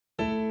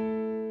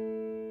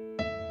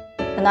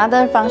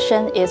Another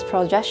function is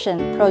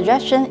projection.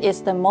 Projection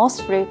is the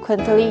most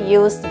frequently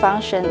used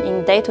function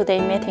in day-to-day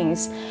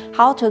meetings.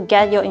 How to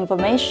get your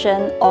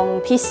information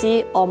on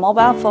PC or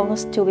mobile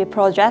phones to be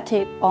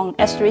projected on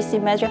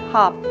H3C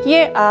MagicHub.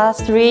 Here are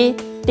 3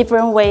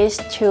 different ways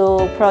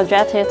to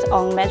project it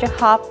on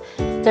MagicHub.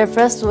 The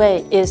first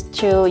way is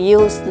to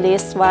use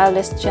this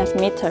wireless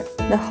transmitter.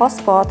 The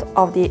hotspot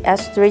of the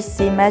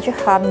H3C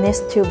MagicHub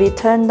needs to be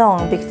turned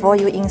on before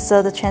you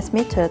insert the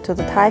transmitter to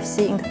the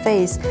Type-C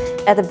interface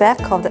at the back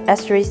of the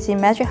H3C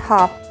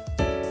MagicHub.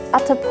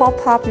 After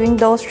pop-up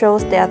window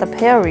shows that the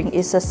pairing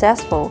is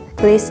successful,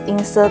 please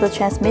insert the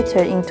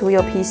transmitter into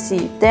your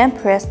PC. Then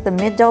press the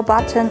middle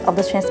button of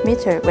the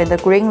transmitter when the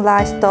green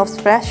light stops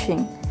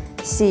flashing.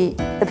 See,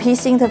 the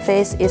PC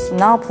interface is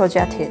now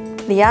projected.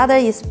 The other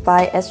is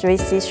by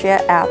H3C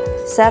Share app.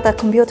 Set the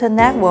computer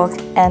network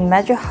and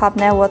MagicHub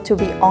network to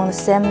be on the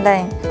same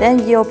lane.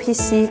 Then your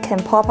PC can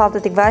pop up the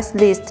device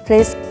list.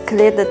 Please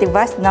click the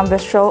device number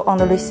shown on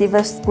the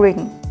receiver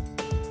screen.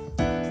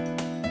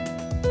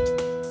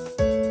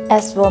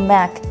 As for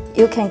Mac,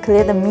 you can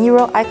click the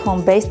mirror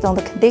icon based on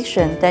the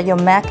condition that your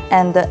Mac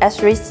and the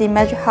H3C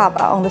MagicHub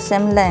are on the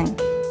same lane.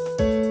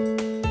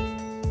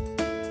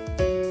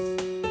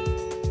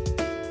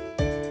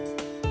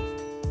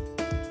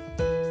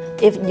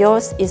 If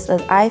yours is an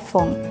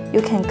iPhone,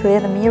 you can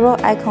click the mirror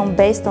icon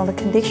based on the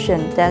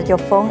condition that your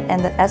phone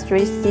and the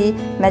H3C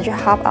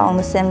MagicHub are on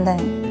the same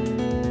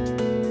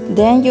lane.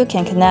 Then you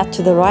can connect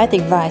to the right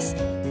device.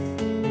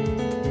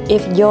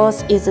 If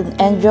yours is an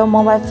Android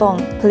mobile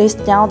phone, please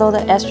download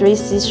the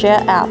H3C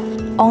Share app.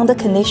 On the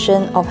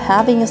condition of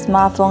having a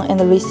smartphone and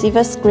the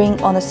receiver screen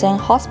on the same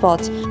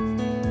hotspot,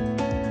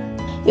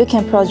 you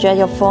can project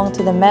your phone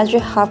to the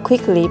MagicHub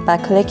quickly by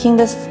clicking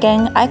the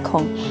scan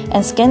icon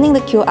and scanning the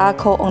QR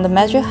code on the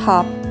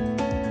MagicHub.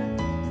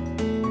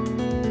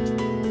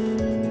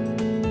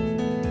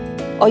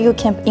 Or you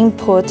can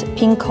input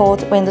PIN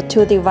code when the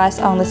 2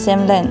 devices are on the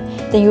same lane.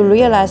 Then you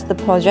realize the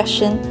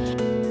projection.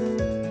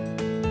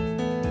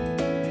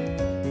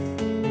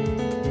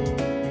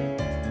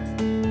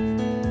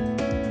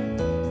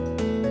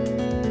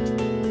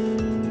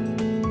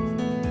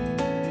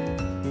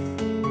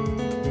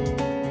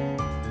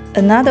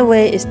 Another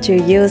way is to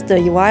use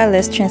the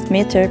wireless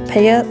transmitter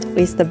paired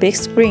with the big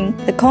screen.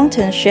 The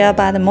content shared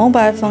by the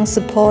mobile phone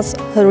supports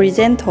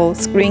horizontal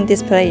screen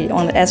display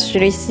on the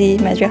H3C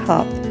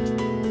MagicHub.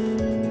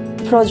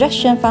 The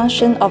projection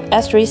function of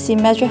H3C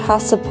MagicHub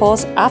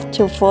supports up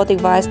to 4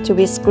 devices to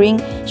be screen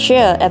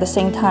shared at the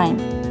same time.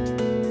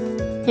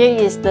 Here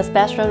is the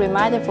special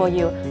reminder for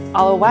you.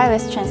 Our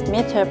wireless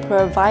transmitter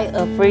provides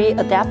a free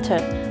adapter.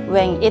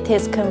 When it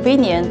is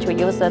convenient to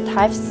use the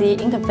Type-C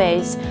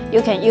interface,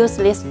 you can use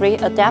this free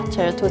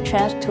adapter to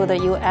change to the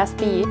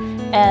USB,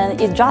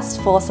 and it's just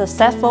for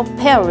successful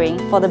pairing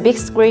for the big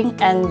screen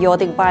and your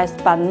device,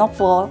 but not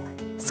for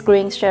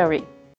screen sharing.